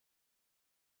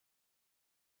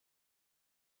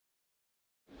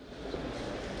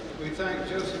We thank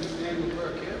Joseph McDaniel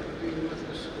Burkett for being with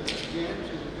us again.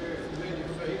 She's a very familiar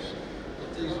face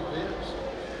at these events.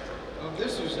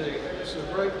 This is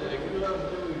a great day. We love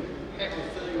doing happy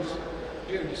things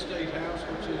here in the State House,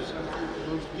 which is, I think,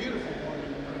 the most beautiful one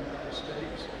in the United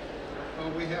States.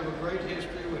 We have a great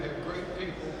history. We have great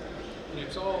people, and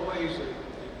it's always a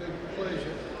big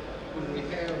pleasure when we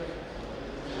have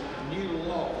a new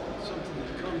law, something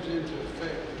that comes into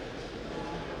effect.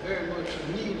 Very much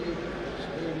needed,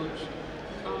 it's very much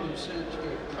common sense,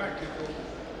 very practical.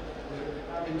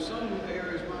 In some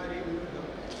areas might even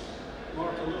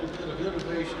mark a little bit of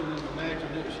innovation and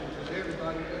imagination, because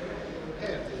everybody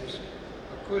had this.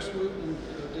 Chris Wooten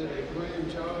did a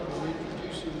grand job of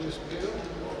introducing this bill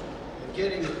and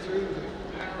getting it through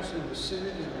the House and the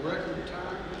Senate in record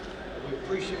time. We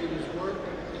appreciate his work,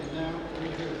 and now we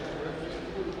hear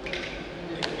Representative Wooten.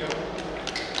 Thank you, Governor.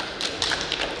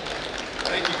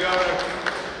 Thank you, Governor.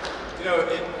 You know,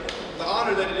 the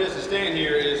honor that it is to stand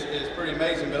here is pretty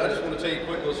amazing, but I just want to tell you a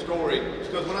quick little story.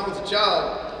 Because when I was a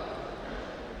child,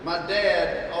 my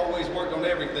dad always worked on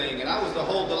everything, and I was the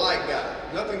hold the light guy.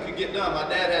 Nothing could get done. My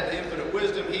dad had the infinite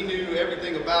wisdom. He knew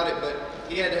everything about it, but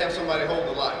he had to have somebody hold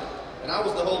the light. And I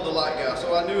was the hold the light guy.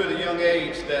 So I knew at a young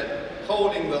age that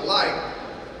holding the light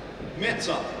meant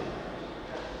something.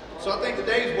 So I think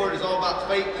today's word is all about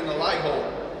faith in the light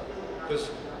holder. Because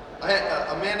I had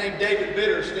a man named David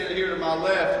Bitter standing here to my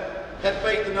left, had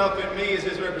faith enough in me as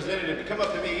his representative to come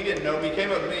up to me. He didn't know me. He came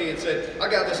up to me and said, I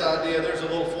got this idea. There's a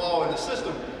little flaw in the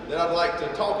system that I'd like to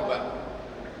talk about.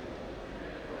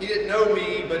 He didn't know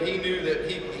me, but he knew that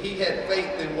he had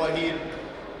faith in what he had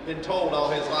been told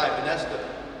all his life, and that's to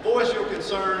voice your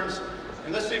concerns,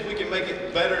 and let's see if we can make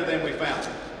it better than we found it.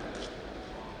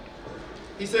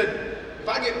 He said, if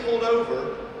I get pulled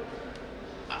over,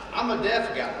 I'm a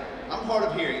deaf guy. I'm hard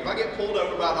of hearing. If I get pulled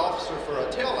over by an officer for a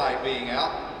taillight being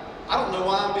out, I don't know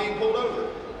why I'm being pulled over.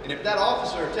 And if that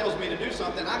officer tells me to do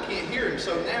something, I can't hear him.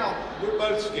 So now we're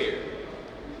both scared.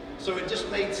 So it just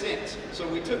made sense. So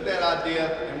we took that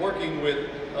idea and working with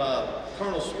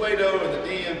Colonel Suedo and the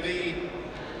DMV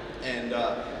and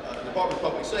Department of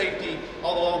Public Safety,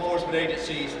 all the law enforcement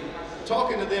agencies,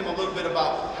 talking to them a little bit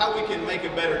about how we can make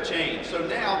a better change. So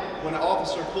now when an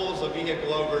officer pulls a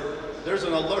vehicle over, there's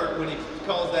an alert when he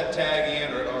calls that tag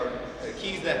in or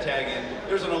keys that tag in.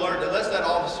 There's an alert that lets that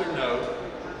officer know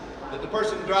that the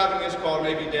person driving this car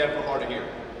may be deaf or hard of hearing.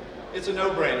 It's a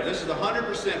no-brainer. This is a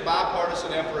 100%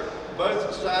 bipartisan effort.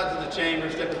 Both sides of the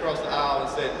chamber stepped across the aisle and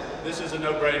said, this is a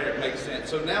no-brainer, it makes sense.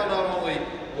 So now not only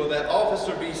will that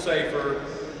officer be safer,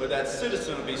 but that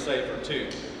citizen will be safer too.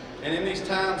 And in these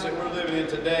times that we're living in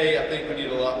today, I think we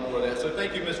need a lot more of that. So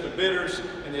thank you, Mr. Bitters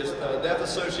and his Deaf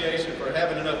Association for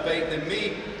having enough faith in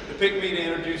me to pick me to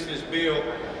introduce this bill.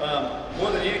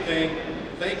 More than anything,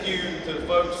 thank you to the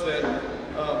folks that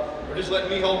are just letting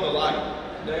me hold the light.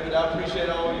 David, I appreciate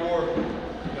all your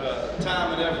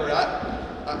time and effort.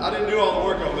 I didn't do all the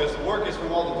work on this. The work is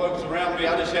from all the folks around me.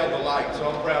 I just held the light, so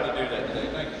I'm proud to do that today.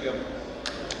 Thank you, Governor.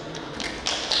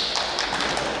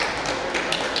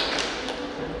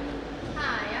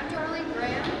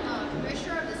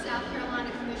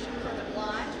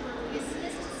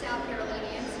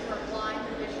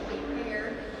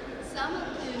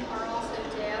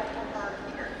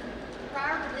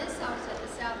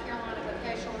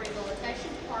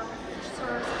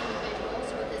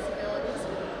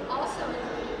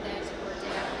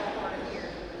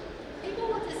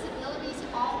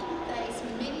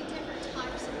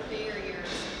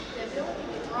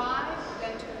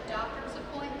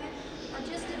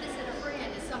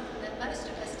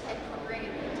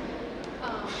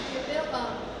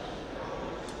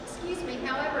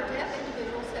 However, deaf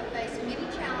individuals have faced many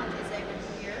challenges over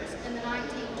the years. In the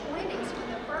 1920s, when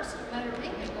the first motor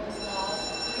vehicles laws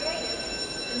were created,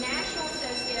 the National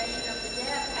Association of the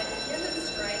Deaf had to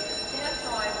demonstrate that deaf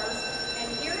drivers and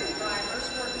hearing drivers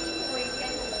were equally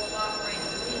capable of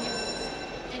operating vehicles.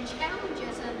 And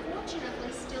challenges,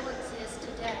 unfortunately, still exist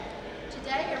today.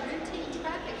 Today, a routine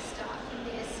traffic stop can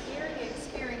be a scary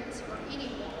experience for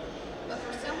anyone. But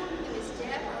for someone who is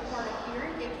deaf or hard of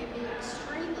hearing, it can be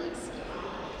extremely scary.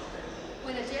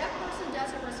 When a deaf person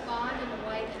doesn't respond in the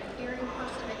way that a hearing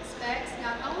person expects,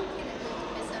 not only can it lead to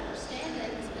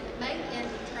misunderstandings, but it may end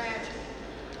in tragedy.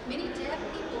 Many deaf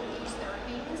people use their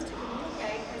hands to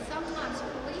communicate, and sometimes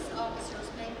police officers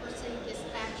may perceive this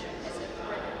action as a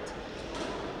threat.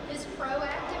 This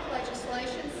proactive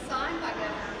legislation signed by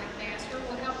Governor McMaster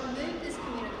will help remove this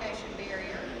communication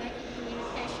barrier, making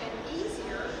communication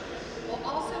easier, will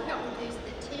also help reduce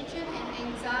the tension and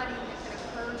anxiety that can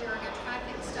occur during a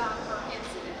traffic stop or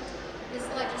incident. This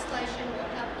legislation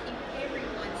will help keep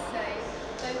everyone safe,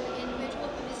 both in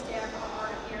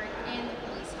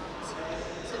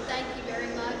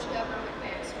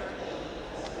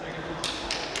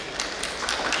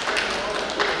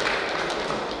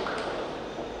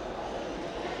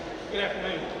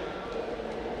afternoon.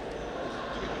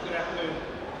 Good afternoon.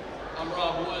 I'm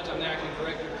Rob Woods. I'm the acting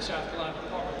director of the South Carolina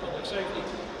Department of Public Safety.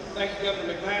 Thank you,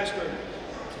 Governor McMaster,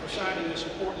 for signing this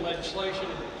important legislation.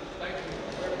 Thank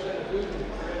you, Representative Wooten,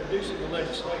 for introducing the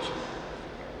legislation.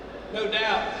 No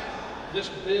doubt, this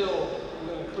bill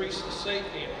will increase the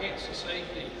safety, enhance the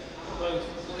safety of both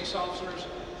police officers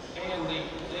and the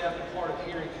deaf and hard of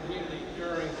hearing community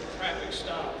during traffic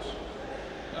stops.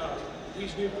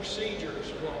 These new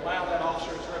procedures will allow that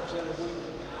officer, as Representative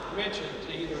Wooten mentioned,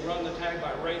 to either run the tag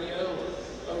by radio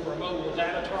or over a mobile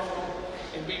data terminal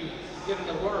and get an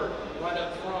alert right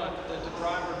up front that the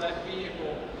driver of that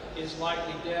vehicle is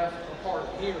likely deaf or hard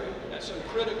of hearing. That's so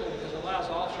critical because it allows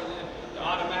the officer then to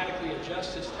automatically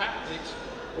adjust his tactics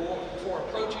for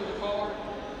approaching the car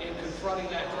and confronting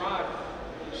that driver.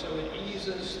 So it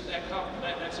eases that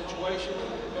situation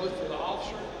both for the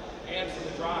officer and for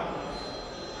the driver.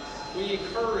 We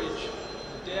encourage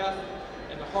the deaf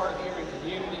and the hard of hearing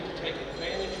community to take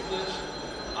advantage of this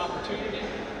opportunity,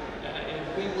 and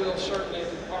we will certainly at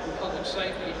the Department of Public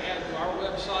Safety add to our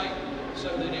website so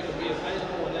that it will be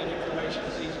available and that information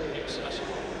is easily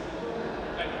accessible.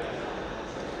 Thank you.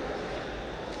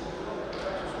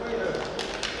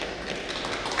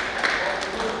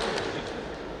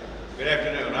 Good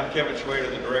afternoon. I'm Kevin Schwader,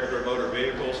 the Director of Motor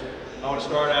Vehicles. I want to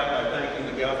start out by thanking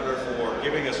the Governor for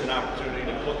giving us an opportunity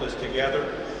to put this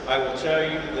together. I will tell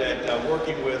you that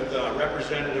working with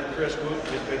Representative Chris Wooten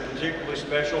has been particularly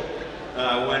special.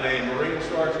 When a Marine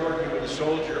starts working with a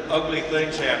soldier, ugly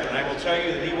things happen. I will tell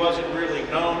you that he wasn't really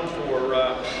known for,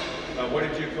 what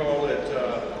did you call it,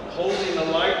 holding the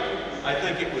light. I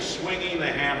think it was swinging the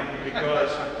hammer,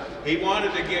 because he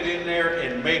wanted to get in there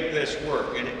and make this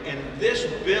work. And this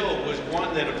bill was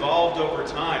one that evolved over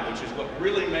time, which is what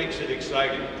really makes it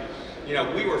exciting. You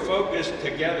know, we were focused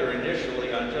together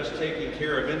initially on just taking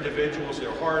care of individuals that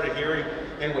are hard of hearing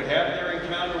and would have their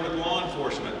encounter with law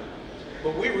enforcement.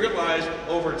 But we realized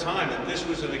over time that this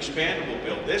was an expandable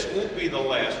bill. This won't be the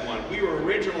last one. We were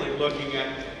originally looking at,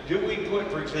 do we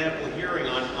put, for example, hearing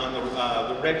on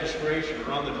the registration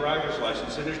or on the driver's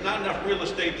license? And there's not enough real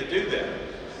estate to do that.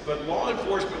 But law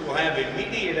enforcement will have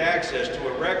immediate access to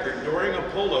a record during a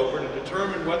pullover to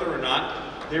determine whether or not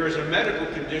there is a medical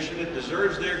condition that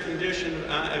deserves their condition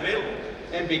available.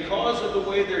 And because of the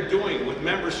way they're doing with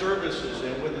member services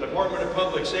and with the Department of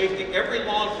Public Safety, every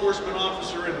law enforcement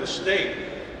officer in the state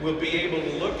will be able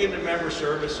to look into member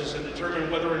services and determine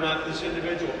whether or not this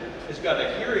individual has got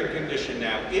a hearing condition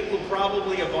now. It will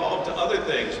probably evolve to other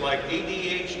things like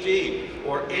ADHD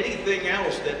or anything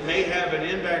else that may have an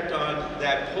impact on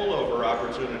that pullover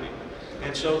opportunity.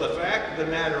 And so the fact of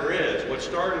the matter is, what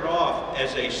started off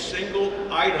as a single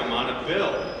item on a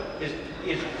bill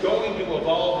is going to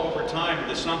evolve over time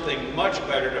into something much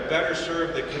better to better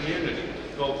serve the community,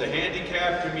 both the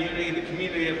handicapped community, the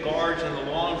community at large, and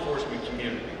the law enforcement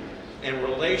community. And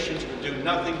relations will do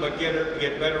nothing but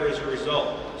get better as a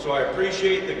result. So I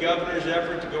appreciate the Governor's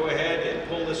effort to go ahead and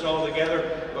pull this all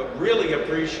together, but really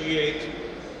appreciate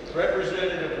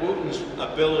Representative Wooten's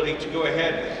ability to go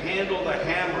ahead and handle the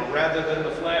hammer rather than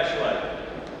the flashlight.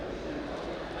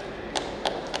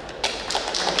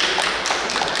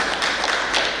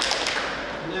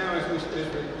 Now, as we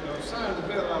sign the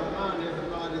bill, I remind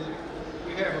everybody that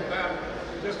we have about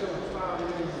just over 5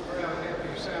 million proud,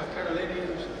 happy South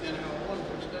Carolinians in our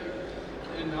wonderful state.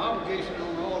 And the obligation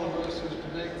on all of us is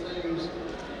to make things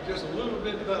just a little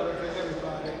bit better for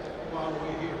everybody while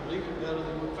we're here. Leave it better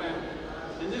than we found it.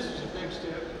 And this is a big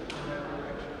step in that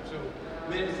direction. So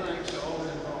many thanks to all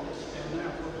involved. And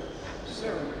now for the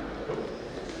ceremony.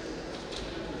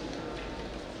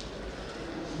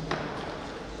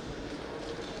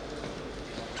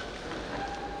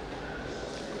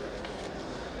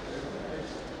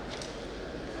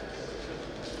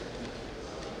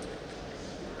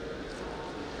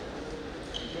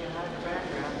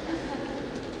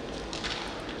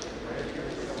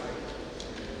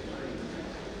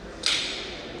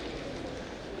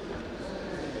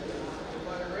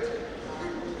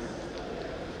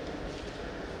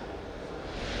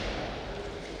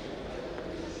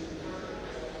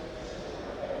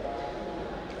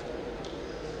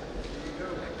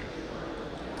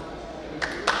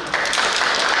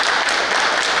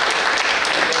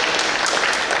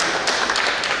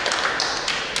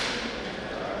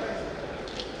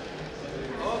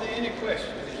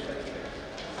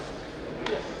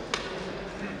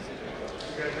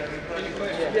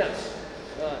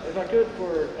 If I could,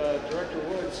 for Director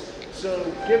Woods, so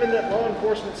given that law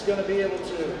enforcement's going to be able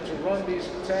to run these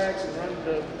tags and run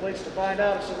the plates to find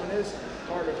out if someone is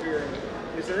hard of hearing,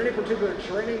 is there any particular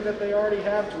training that they already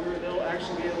have to where they'll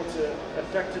actually be able to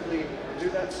effectively do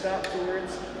that stop to where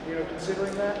it's, you know,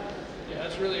 considering that? Yeah,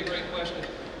 that's really a great question.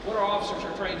 What our officers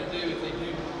are trained to do if they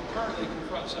do currently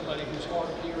confront somebody who's hard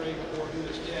of hearing or who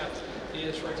is deaf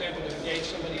is, for example, to engage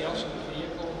somebody else in the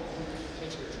vehicle who can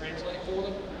potentially translate for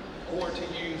them, or to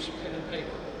use pen and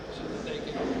paper so that they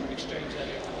can exchange that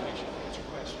information, answer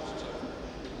questions, and so forth.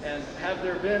 And have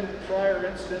there been prior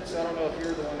incidents, I don't know if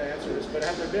you're the one to answer this, but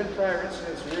have there been prior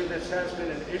incidents where this has been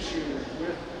an issue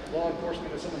with law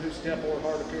enforcement with someone who's deaf or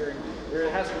hard of hearing, where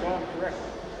it hasn't gone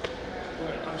correctly?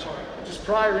 I'm sorry. Just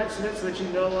prior incidents that you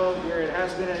know of where it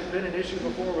has been an issue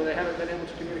before where they haven't been able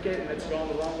to communicate and it's gone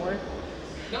the wrong way?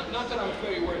 Not that I'm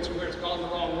familiar where it's gone the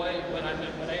wrong way, but I am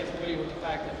familiar with the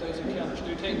fact that those encounters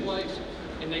do take place,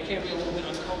 and they can be a little bit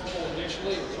uncomfortable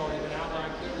initially. It's already been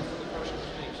outlined clearly for the person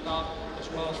who's being stopped, as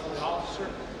well as for the officer.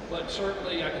 But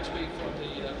certainly, I can speak from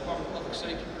the Department of Public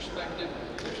Safety perspective.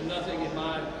 There's nothing in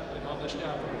my, on this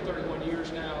now for 31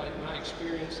 years now, in my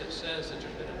experience that says that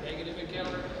there's been a negative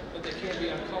encounter, but they can be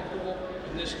uncomfortable,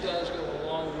 and this does go a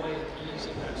long way in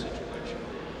easing that situation.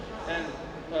 And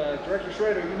Director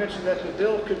Schrader, you mentioned that the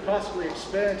bill could possibly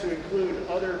expand to include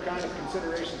other kind of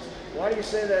considerations. Why do you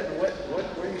say that, and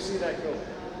where do you see that going?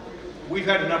 We've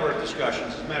had a number of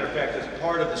discussions. As a matter of fact, as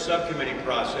part of the subcommittee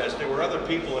process, there were other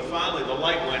people that finally the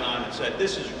light went on and said,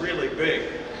 this is really big.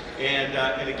 And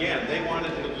again, they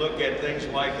wanted to look at things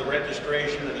like the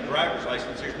registration and the driver's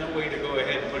license. There's no way to go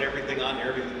ahead and put everything on there,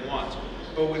 everything once.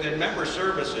 But within member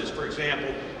services, for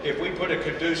example, if we put a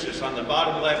caduceus on the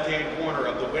bottom left-hand corner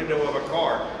of the window of a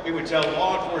car, it would tell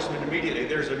law enforcement immediately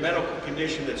there's a medical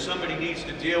condition that somebody needs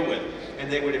to deal with. And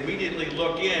they would immediately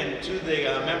look into the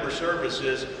member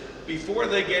services before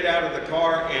they get out of the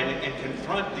car and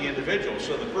confront the individual.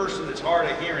 So the person that's hard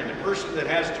of hearing, the person that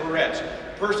has Tourette's,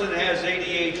 the person that has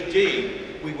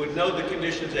ADHD, we would know the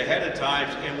conditions ahead of time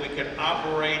and we could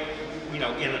operate, you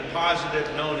know, in a positive,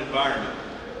 known environment.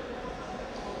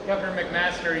 Governor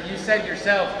McMaster, you said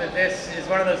yourself that this is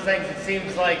one of those things that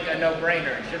seems like a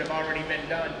no-brainer. It should have already been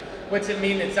done. What's it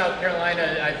mean that South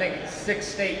Carolina, I think, is the 6th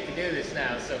state to do this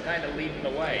now, so kind of leading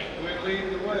the way? We're leading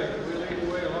the way. We're leading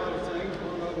the way in a lot of things.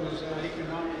 One of them is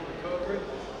economic recovery.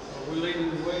 We're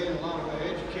leading the way in a lot of our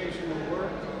educational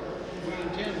work. We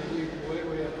intend to lead the way.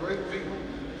 We have great people.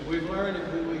 We've learned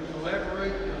that when we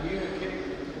collaborate, communicate,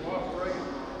 cooperate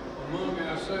among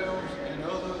ourselves and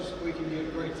others, we can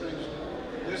get great things done.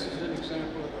 This is an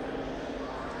example of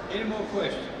that. Any more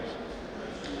questions?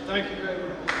 Thank you very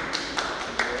much.